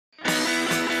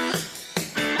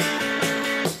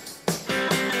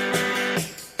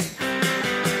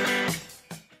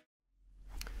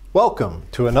Welcome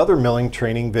to another milling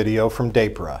training video from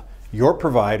Dapra, your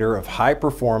provider of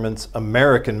high-performance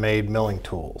American-made milling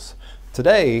tools.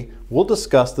 Today, we'll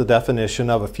discuss the definition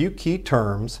of a few key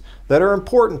terms that are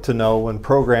important to know when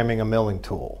programming a milling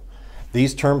tool.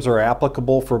 These terms are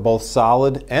applicable for both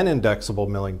solid and indexable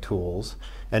milling tools,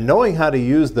 and knowing how to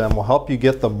use them will help you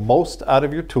get the most out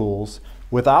of your tools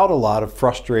without a lot of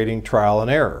frustrating trial and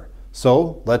error.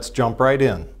 So, let's jump right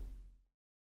in.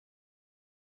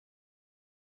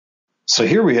 So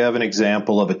here we have an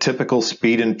example of a typical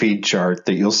speed and feed chart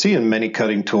that you'll see in many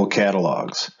cutting tool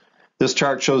catalogs. This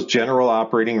chart shows general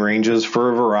operating ranges for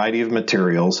a variety of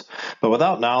materials, but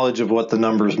without knowledge of what the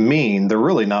numbers mean, they're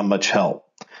really not much help.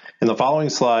 In the following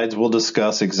slides, we'll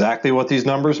discuss exactly what these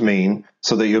numbers mean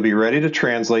so that you'll be ready to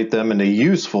translate them into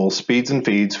useful speeds and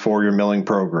feeds for your milling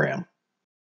program.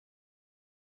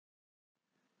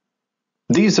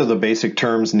 These are the basic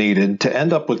terms needed to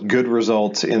end up with good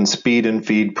results in speed and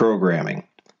feed programming.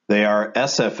 They are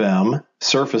SFM,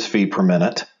 surface feet per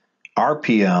minute,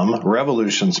 RPM,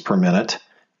 revolutions per minute,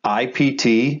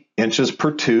 IPT, inches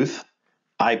per tooth,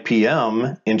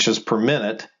 IPM, inches per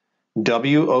minute,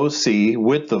 WOC,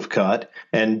 width of cut,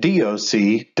 and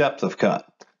DOC, depth of cut.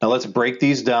 Now let's break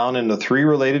these down into three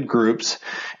related groups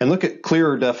and look at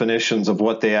clearer definitions of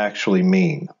what they actually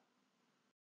mean.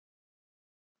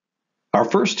 Our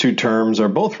first two terms are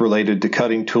both related to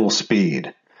cutting tool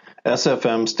speed.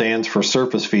 SFM stands for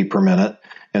surface feet per minute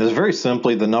and is very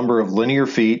simply the number of linear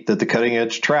feet that the cutting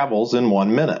edge travels in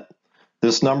 1 minute.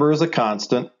 This number is a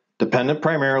constant, dependent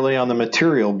primarily on the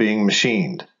material being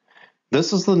machined.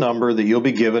 This is the number that you'll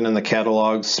be given in the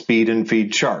catalog's speed and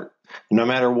feed chart. No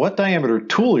matter what diameter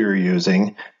tool you're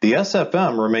using, the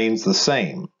SFM remains the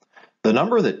same. The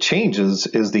number that changes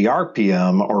is the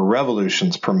RPM, or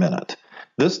revolutions per minute.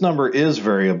 This number is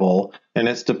variable, and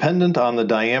it's dependent on the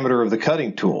diameter of the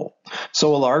cutting tool.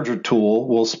 So a larger tool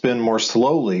will spin more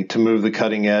slowly to move the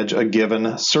cutting edge a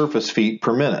given surface feet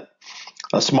per minute.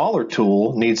 A smaller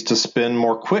tool needs to spin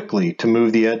more quickly to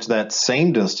move the edge that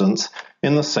same distance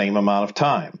in the same amount of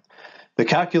time. The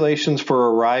calculations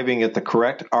for arriving at the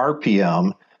correct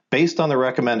RPM based on the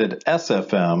recommended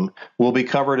SFM will be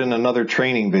covered in another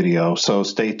training video, so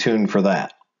stay tuned for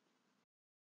that.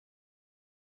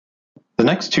 The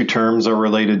next two terms are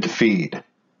related to feed.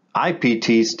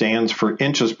 IPT stands for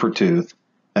inches per tooth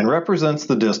and represents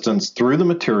the distance through the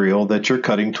material that your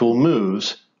cutting tool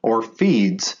moves, or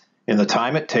feeds, in the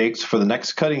time it takes for the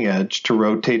next cutting edge to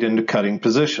rotate into cutting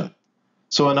position.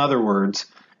 So in other words,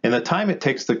 in the time it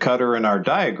takes the cutter in our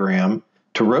diagram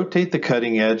to rotate the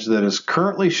cutting edge that is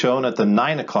currently shown at the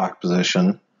 9 o'clock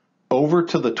position over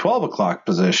to the 12 o'clock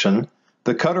position,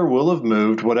 the cutter will have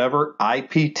moved whatever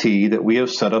IPT that we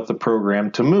have set up the program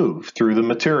to move through the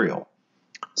material.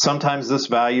 Sometimes this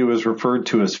value is referred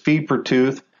to as feed per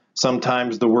tooth,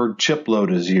 sometimes the word chip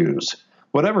load is used.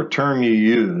 Whatever term you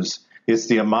use, it's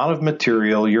the amount of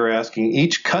material you're asking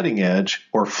each cutting edge,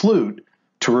 or flute,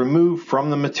 to remove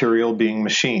from the material being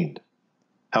machined.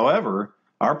 However,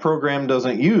 our program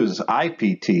doesn't use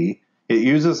IPT, it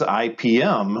uses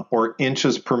IPM, or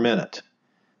inches per minute.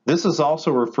 This is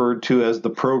also referred to as the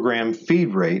program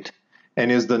feed rate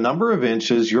and is the number of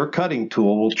inches your cutting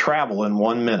tool will travel in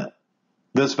 1 minute.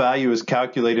 This value is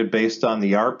calculated based on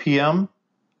the RPM,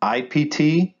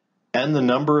 IPT, and the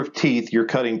number of teeth your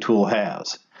cutting tool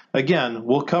has. Again,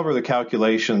 we'll cover the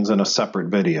calculations in a separate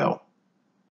video.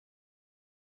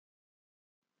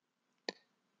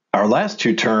 Our last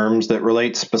two terms that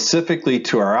relate specifically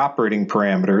to our operating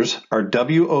parameters are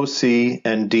WOC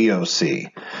and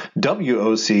DOC.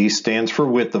 WOC stands for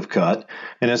width of cut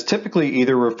and is typically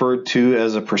either referred to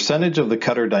as a percentage of the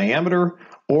cutter diameter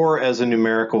or as a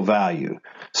numerical value.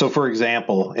 So for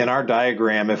example, in our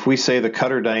diagram, if we say the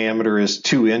cutter diameter is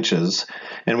 2 inches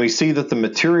and we see that the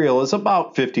material is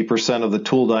about 50% of the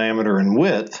tool diameter in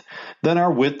width, then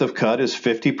our width of cut is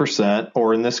 50%,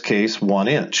 or in this case, 1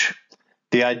 inch.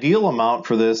 The ideal amount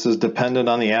for this is dependent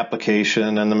on the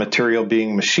application and the material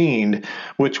being machined,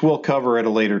 which we'll cover at a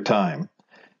later time.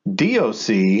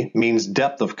 DOC means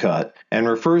depth of cut and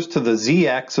refers to the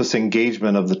Z-axis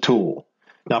engagement of the tool.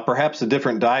 Now perhaps a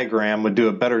different diagram would do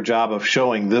a better job of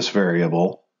showing this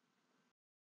variable.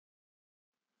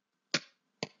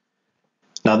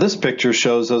 Now this picture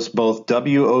shows us both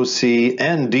WOC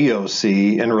and DOC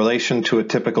in relation to a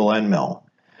typical end mill.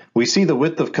 We see the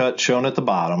width of cut shown at the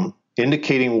bottom,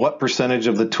 indicating what percentage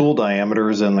of the tool diameter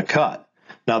is in the cut.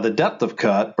 Now the depth of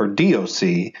cut, or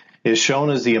DOC, is shown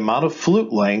as the amount of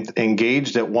flute length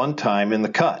engaged at one time in the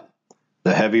cut.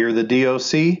 The heavier the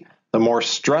DOC, the more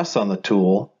stress on the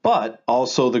tool, but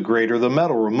also the greater the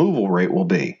metal removal rate will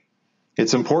be.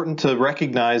 It's important to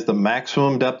recognize the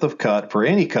maximum depth of cut for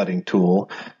any cutting tool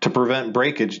to prevent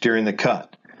breakage during the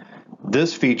cut.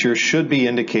 This feature should be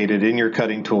indicated in your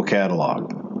cutting tool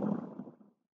catalog.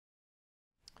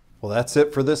 Well, that's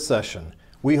it for this session.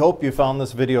 We hope you found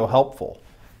this video helpful.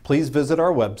 Please visit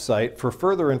our website for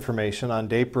further information on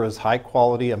Dapra's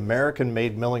high-quality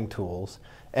American-made milling tools,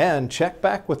 and check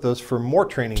back with us for more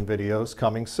training videos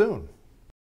coming soon.